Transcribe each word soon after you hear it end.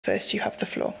First, you have the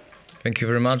floor. Thank you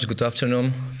very much. Good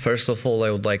afternoon. First of all, I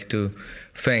would like to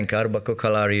thank Arba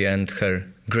KOKALARI and her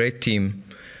great team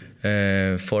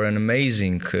for an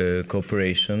amazing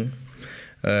cooperation.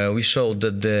 We showed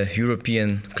that the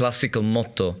European classical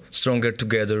motto, stronger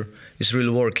together, is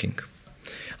really working.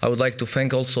 I would like to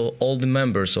thank also all the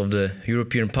members of the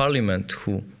European Parliament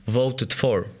who voted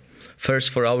first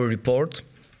for our report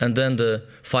and then the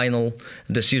final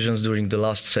decisions during the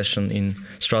last session in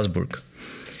Strasbourg.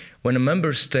 When a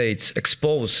member state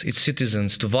exposes its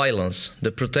citizens to violence,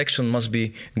 the protection must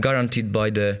be guaranteed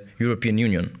by the European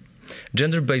Union.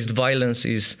 Gender-based violence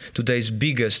is today's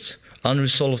biggest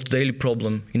unresolved daily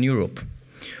problem in Europe.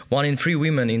 1 in 3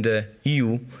 women in the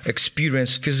EU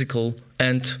experience physical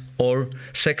and/or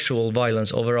sexual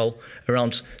violence, overall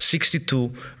around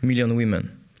 62 million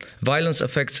women. Violence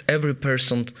affects every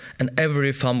person and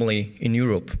every family in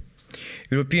Europe.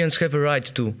 Europeans have a right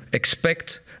to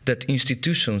expect that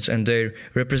institutions and their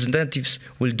representatives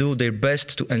will do their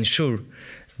best to ensure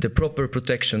the proper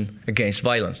protection against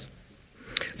violence.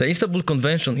 The Istanbul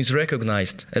Convention is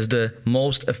recognized as the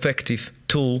most effective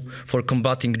tool for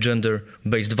combating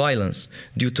gender-based violence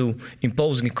due to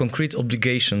imposing concrete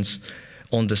obligations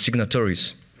on the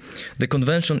signatories. The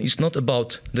Convention is not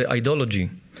about the ideology.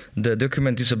 The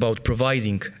document is about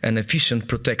providing an efficient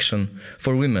protection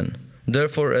for women.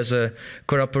 Therefore, as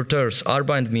co-rapporteurs,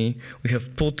 Arba and me, we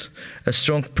have put a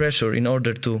strong pressure in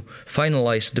order to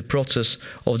finalize the process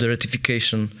of the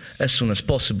ratification as soon as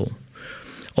possible.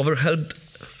 Overwhelming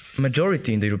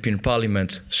majority in the European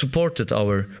Parliament supported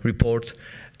our report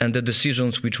and the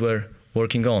decisions which we're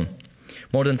working on.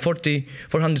 More than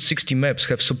 460 MEPs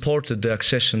have supported the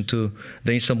accession to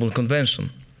the Istanbul Convention.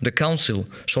 The Council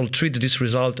shall treat this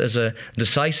result as a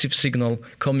decisive signal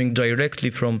coming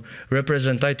directly from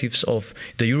representatives of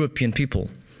the European people.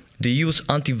 The EU's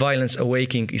anti-violence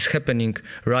awakening is happening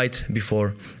right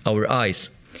before our eyes.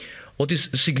 What is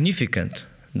significant,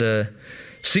 the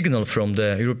signal from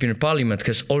the European Parliament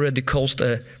has already caused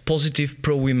a positive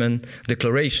pro-women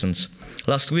declarations.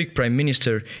 Last week, Prime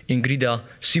Minister Ingrida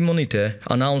Šimonytė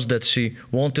announced that she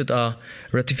wanted a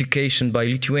ratification by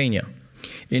Lithuania.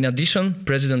 In addition,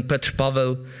 President Petr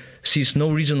Pavel sees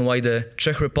no reason why the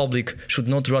Czech Republic should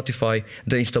not ratify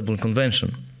the Istanbul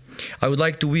Convention. I would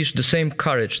like to wish the same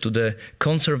courage to the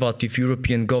conservative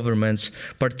European governments,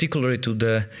 particularly to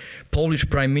the Polish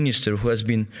Prime Minister, who has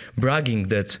been bragging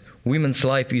that women's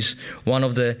life is one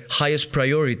of the highest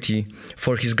priority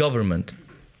for his government.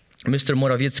 Mr.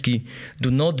 Morawiecki,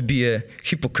 do not be a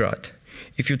hypocrite.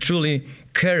 If you truly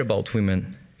care about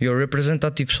women, your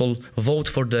representative shall vote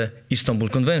for the Istanbul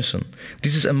Convention.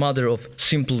 This is a matter of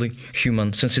simply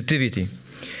human sensitivity.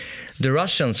 The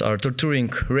Russians are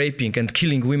torturing, raping and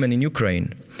killing women in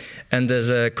Ukraine. And as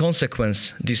a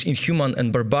consequence, these inhuman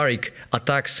and barbaric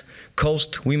attacks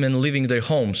caused women leaving their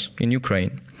homes in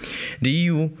Ukraine. The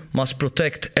EU must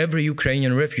protect every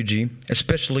Ukrainian refugee,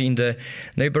 especially in the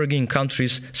neighboring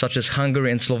countries such as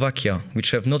Hungary and Slovakia, which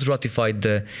have not ratified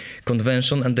the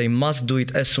convention, and they must do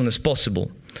it as soon as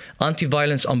possible.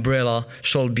 Anti-violence umbrella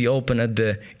shall be open at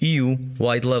the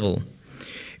EU-wide level.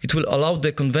 It will allow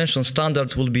the convention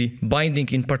standard will be binding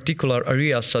in particular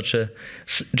areas such as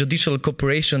judicial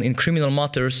cooperation in criminal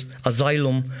matters,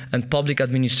 asylum and public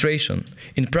administration.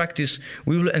 In practice,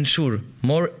 we will ensure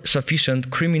more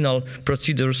sufficient criminal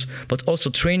procedures, but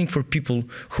also training for people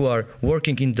who are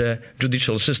working in the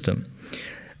judicial system.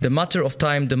 The matter of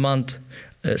time demands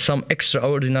some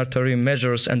extraordinary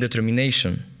measures and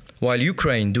determination. While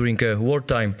Ukraine, during a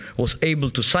wartime, was able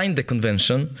to sign the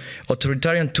convention,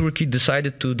 authoritarian Turkey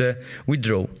decided to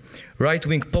withdraw.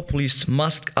 Right-wing populists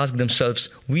must ask themselves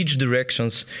which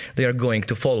directions they are going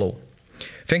to follow.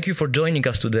 Thank you for joining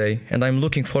us today, and I'm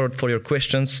looking forward for your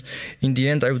questions. In the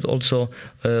end, I would also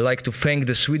like to thank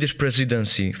the Swedish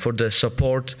presidency for the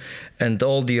support and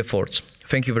all the efforts.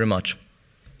 Thank you very much.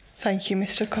 Thank you,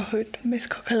 Mr. Kohut. Ms.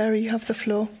 KOKALARI, you have the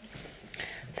floor.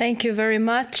 Thank you very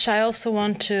much. I also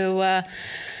want to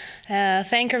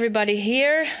thank everybody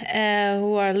here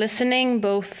who are listening,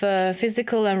 both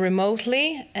physical and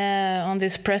remotely, on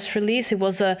this press release. It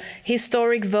was a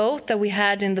historic vote that we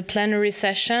had in the plenary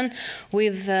session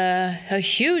with a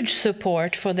huge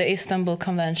support for the Istanbul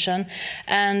Convention.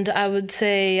 And I would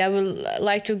say I would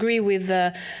like to agree with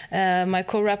my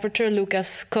co-rapporteur,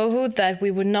 Łukasz KOHUT, that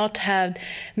we would not have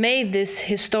made this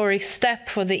historic step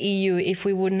for the EU if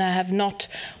we would have not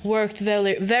worked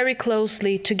very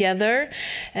closely together.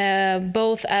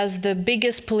 Both as the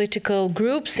biggest political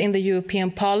groups in the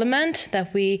European Parliament,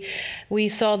 that we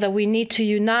saw that we need to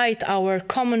unite our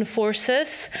common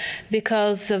forces,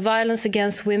 because violence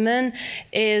against women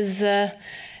is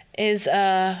is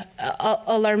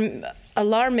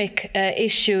alarming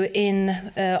issue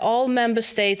in all member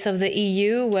states of the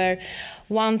EU, where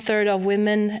 1/3 of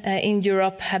women in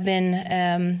Europe have been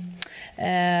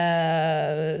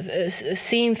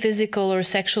seen physical or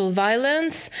sexual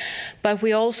violence. But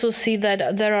we also see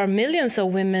that there are millions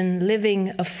of women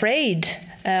living afraid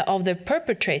of their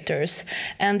perpetrators,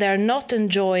 and they're not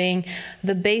enjoying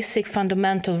the basic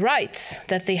fundamental rights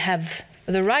that they have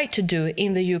the right to do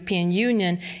in the European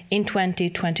Union in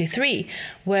 2023,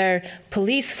 where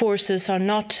police forces are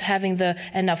not having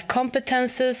enough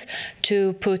competences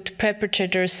to put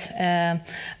perpetrators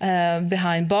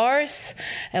behind bars.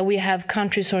 We have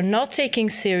countries who are not taking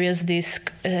serious these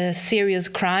serious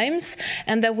crimes,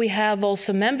 and that we have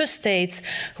also member states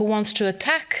who wants to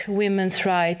attack women's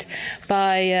rights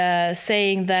by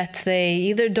saying that they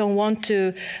either don't want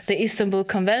the Istanbul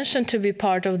Convention to be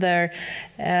part of their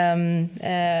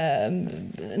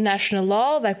national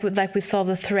law, like we saw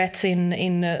the threats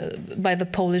by the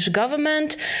Polish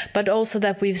government, but also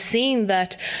that we've seen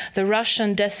that the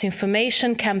Russian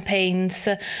disinformation campaigns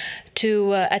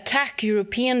to attack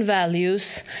European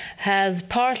values has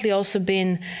partly also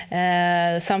been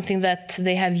something that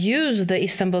they have used the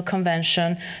Istanbul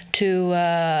Convention to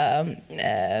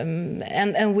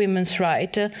and women's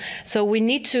rights. So we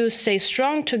need to stay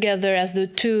strong together as the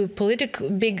two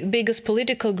biggest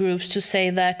political groups to say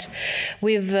that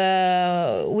we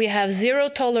have zero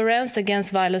tolerance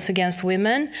against violence against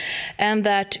women, and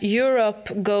that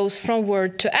Europe goes from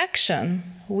word to action.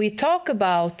 We talk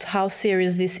about how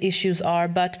serious these issues are,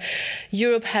 but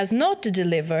Europe has not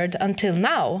delivered until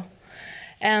now.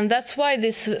 And that's why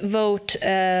this vote,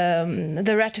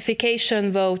 the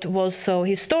ratification vote, was so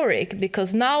historic,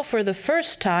 because now for the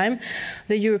first time,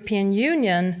 the European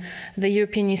Union, the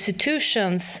European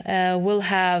institutions will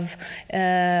have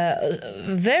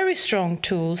very strong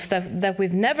tools that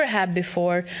we've never had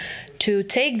before to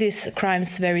take these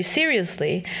crimes very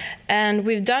seriously. And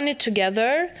we've done it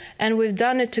together, and we've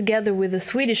done it together with the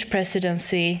Swedish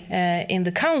presidency in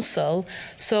the Council.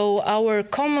 So our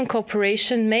common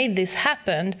cooperation made this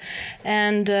happen.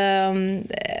 And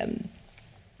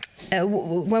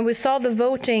when we saw the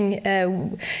voting,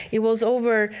 it was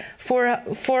over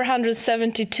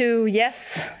 472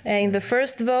 yes in the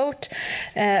first vote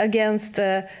against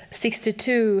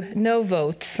 62 no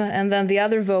votes. And then the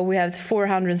other vote, we had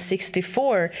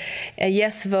 464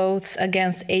 yes votes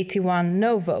against 81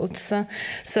 no votes.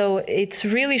 So it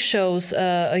really shows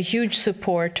a huge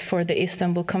support for the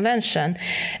Istanbul Convention.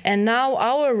 And now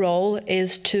our role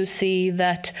is to see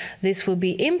that this will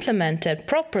be implemented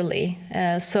properly.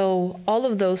 So all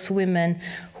of those women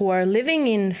who are living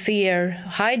in fear,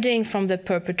 hiding from the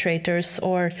perpetrators,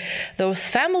 or those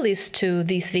families to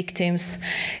these victims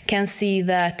can see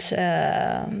that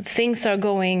things are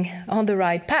going on the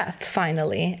right path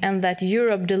finally, and that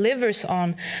Europe delivers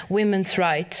on women's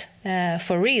rights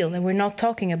for real. And we're not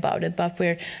talking about it, but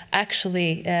we're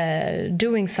actually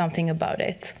doing something about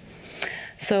it.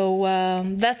 So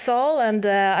that's all, and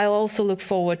I also look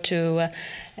forward to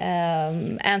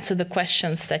answer the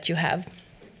questions that you have.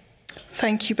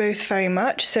 Thank you both very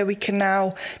much. So we can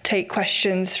now take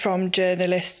questions from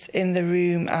journalists in the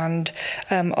room and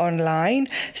online.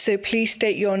 So please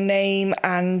state your name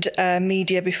and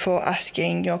media before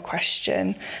asking your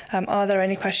question. Are there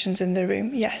any questions in the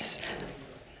room? Yes.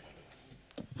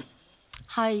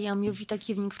 Hi, I'm Jowita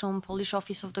Kiewnik from Polish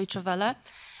office of Deutsche Welle.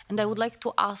 And I would like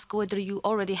to ask whether you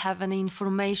already have any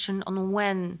information on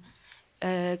when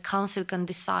Council can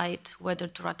decide whether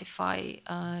to ratify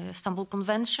Istanbul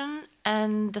Convention.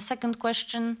 And the second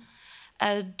question,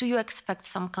 do you expect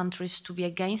some countries to be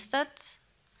against it?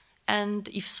 And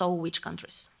if so, which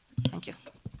countries? Thank you.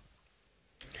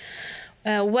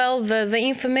 Well, the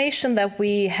information that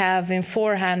we have in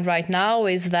forehand right now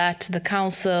is that the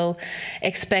Council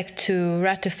expect to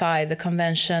ratify the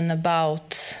Convention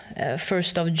about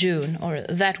 1st of June, or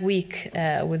that week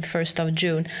with 1st of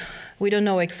June. We don't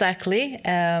know exactly,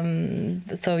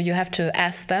 so you have to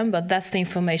ask them, but that's the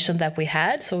information that we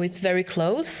had, so it's very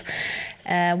close.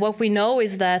 What we know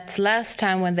is that last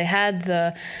time when they had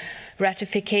the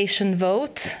ratification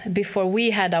vote, before we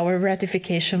had our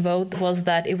ratification vote, was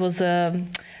that it was a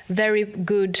very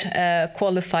good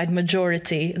qualified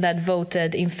majority that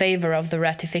voted in favor of the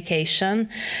ratification.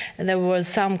 There were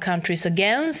some countries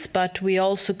against, but we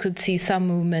also could see some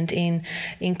movement in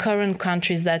current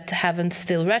countries that haven't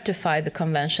still ratified the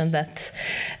convention, that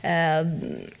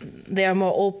they are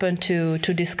more open to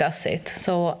discuss it.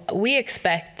 So we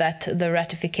expect that the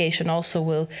ratification also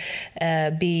will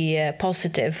be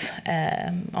positive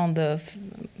on the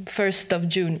 1st of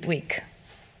June week.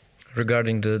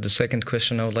 Regarding the second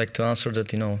question, I would like to answer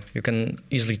that, you can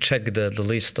easily check the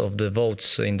list of the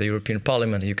votes in the European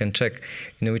Parliament. You can check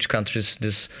in which countries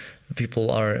these people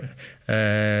are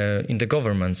in the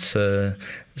governments.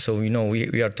 So,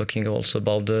 we are talking also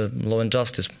about the Law and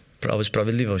Justice, Prawo i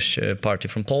Sprawiedliwość party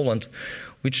from Poland,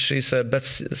 which is a bad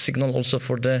signal also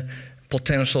for the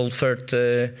potential third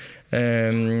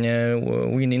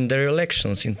win in their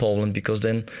elections in Poland, because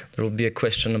then there will be a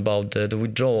question about the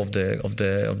withdrawal of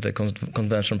the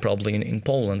convention probably in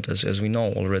Poland, as we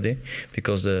know already,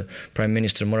 because the Prime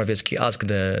Minister Morawiecki asked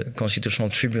the Constitutional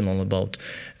Tribunal about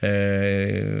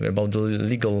the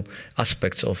legal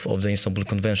aspects of the Istanbul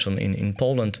Convention in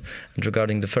Poland. And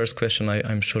regarding the first question,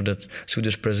 I'm sure that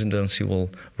Swedish presidency will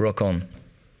rock on.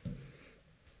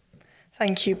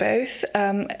 Thank you both.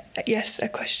 Yes, a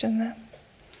question there.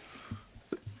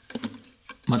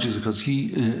 Maciej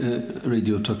Zakowski,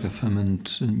 Radio Talk FM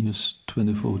and News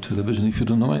 24 Television. If you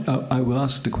don't know, I will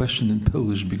ask the question in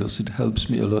Polish because it helps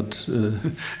me a lot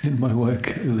in my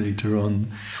work later on.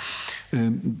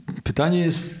 Pytanie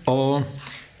jest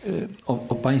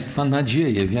o Państwa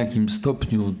nadzieję, w jakim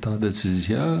stopniu ta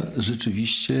decyzja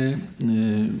rzeczywiście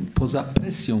poza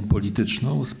presją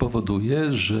polityczną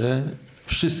spowoduje, że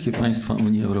wszystkie państwa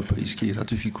Unii Europejskiej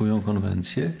ratyfikują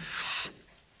konwencję.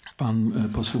 Pan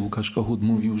poseł Łukasz Kochut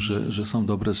mówił, że są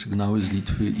dobre sygnały z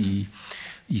Litwy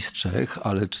i z Czech,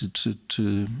 ale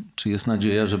czy jest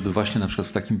nadzieja, żeby właśnie na przykład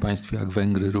w takim państwie jak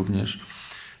Węgry również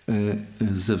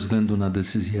ze względu na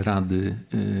decyzję Rady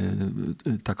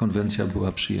ta konwencja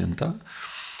była przyjęta?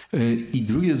 I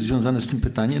drugie jest związane z tym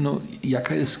pytanie,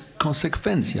 jaka jest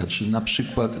konsekwencja, czy na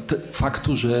przykład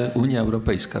faktu, że Unia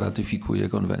Europejska ratyfikuje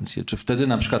konwencję, czy wtedy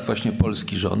na przykład właśnie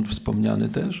polski rząd, wspomniany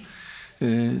też,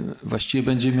 właściwie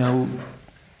będzie miał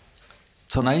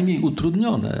co najmniej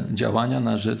utrudnione działania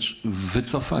na rzecz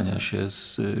wycofania się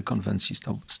z konwencji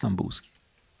stambulskiej.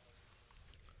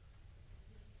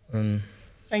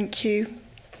 Thank you.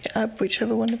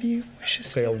 Whichever one of you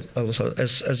wishes. Okay,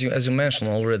 as you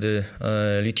mentioned already,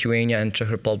 Lithuania and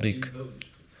Czech Republic.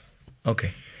 Okay.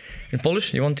 In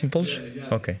Polish? You want in Polish?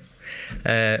 Okay.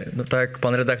 No tak jak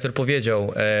pan redaktor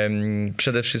powiedział,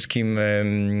 przede wszystkim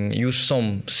już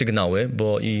są sygnały,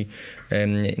 bo i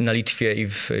na Litwie i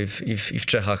w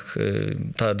Czechach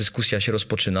ta dyskusja się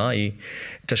rozpoczyna i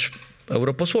też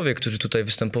europosłowie, którzy tutaj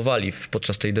występowali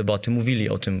podczas tej debaty, mówili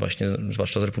o tym właśnie,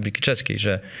 zwłaszcza z Republiki Czeskiej,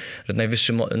 że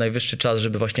najwyższy czas,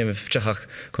 żeby właśnie w Czechach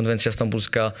konwencja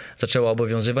stambulska zaczęła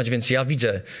obowiązywać, więc ja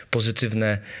widzę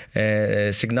pozytywne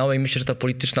sygnały i myślę, że ta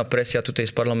polityczna presja tutaj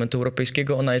z Parlamentu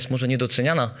Europejskiego, ona jest może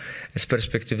niedoceniana z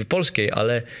perspektywy polskiej,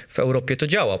 ale w Europie to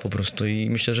działa po prostu i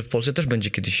myślę, że w Polsce też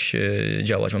będzie kiedyś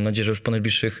działać. Mam nadzieję, że już po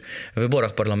najbliższych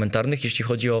wyborach parlamentarnych. Jeśli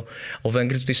chodzi o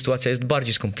Węgry, tutaj sytuacja jest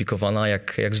bardziej skomplikowana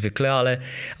jak zwykle,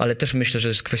 ale też myślę, że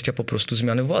jest kwestia po prostu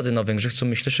zmiany władzy na Węgrzech, co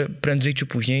myślę, że prędzej czy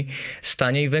później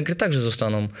stanie i Węgry także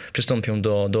przystąpią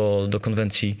do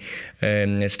konwencji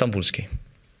stambulskiej.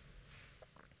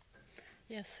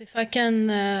 Yes, if I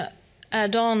can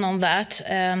add on that.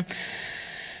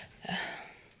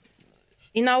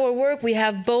 In our work, we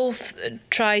have both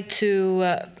tried to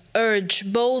urge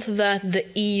both that the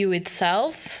EU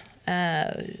itself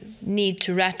need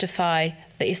to ratify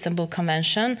the Istanbul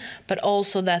Convention, but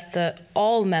also that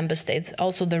all member states,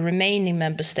 also the remaining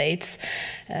member states,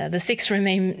 the 6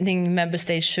 remaining member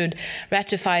states should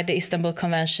ratify the Istanbul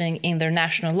Convention in their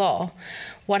national law.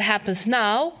 What happens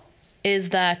now is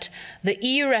that the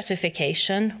EU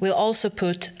ratification will also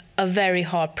put a very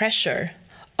hard pressure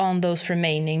on those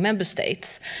remaining member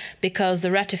states, because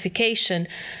the ratification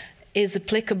is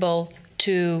applicable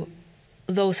to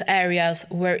those areas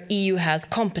where EU has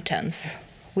competence,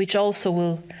 which also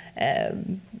will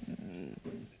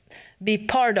be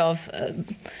part of,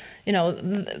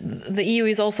 the EU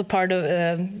is also part of,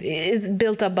 is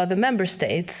built up by the member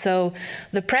states. So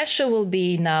the pressure will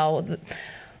be now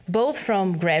both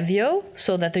from Grevio,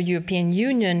 so that the European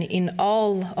Union in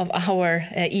all of our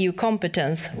EU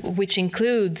competence, which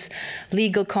includes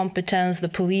legal competence, the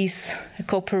police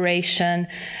cooperation,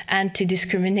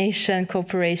 anti-discrimination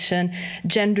cooperation,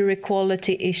 gender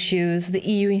equality issues, the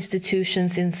EU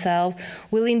institutions itself,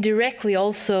 will indirectly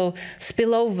also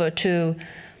spill over to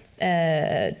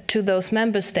those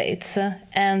member states.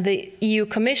 And the EU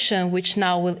Commission, which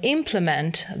now will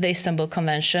implement the Istanbul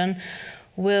Convention,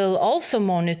 will also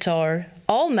monitor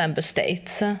all member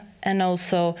states and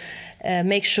also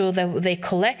make sure that they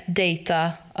collect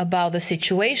data about the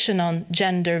situation on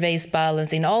gender-based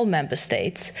violence in all member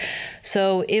states.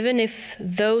 So even if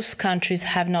those countries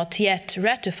have not yet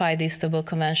ratified the Istanbul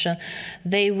Convention,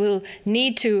 they will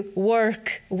need to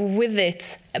work with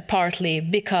it partly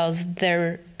because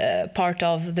they're part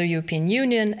of the European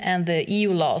Union and the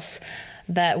EU laws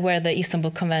where the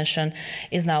Istanbul Convention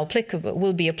is now applicable,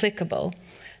 will be applicable.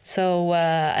 So,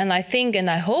 and I think and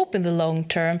I hope in the long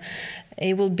term,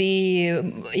 it will be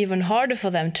even harder for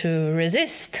them to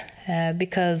resist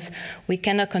because we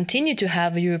cannot continue to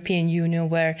have a European Union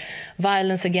where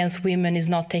violence against women is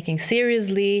not taken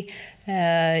seriously.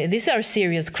 These are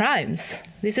serious crimes.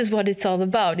 This is what it's all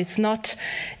about. It's not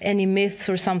any myths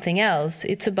or something else.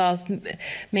 It's about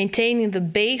maintaining the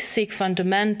basic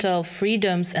fundamental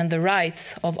freedoms and the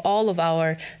rights of all of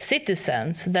our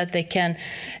citizens, that they can,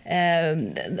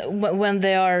 when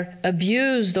they are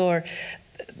abused or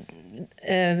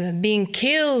being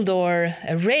killed or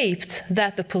raped,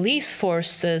 that the police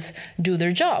forces do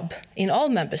their job in all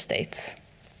member states.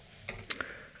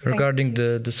 Regarding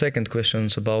the second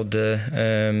questions about the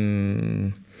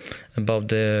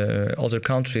other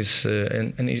countries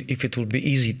and if it will be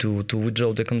easy to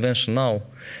withdraw the convention now,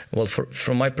 well,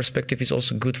 from my perspective, it's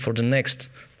also good for the next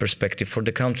perspective for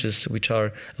the countries which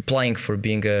are applying for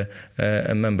being a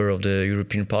member of the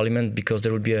European Parliament, because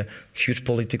there will be a huge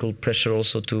political pressure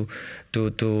also to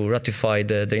ratify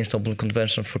the Istanbul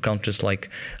Convention for countries like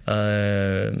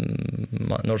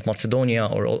North Macedonia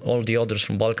or all the others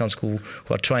from Balkans who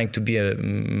are trying to be a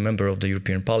member of the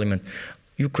European Parliament.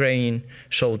 Ukraine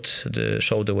showed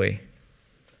the way.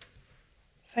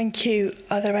 Thank you.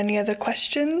 Are there any other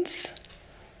questions?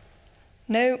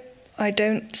 No, I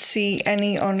don't see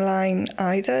any online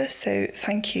either, so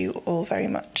thank you all very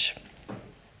much.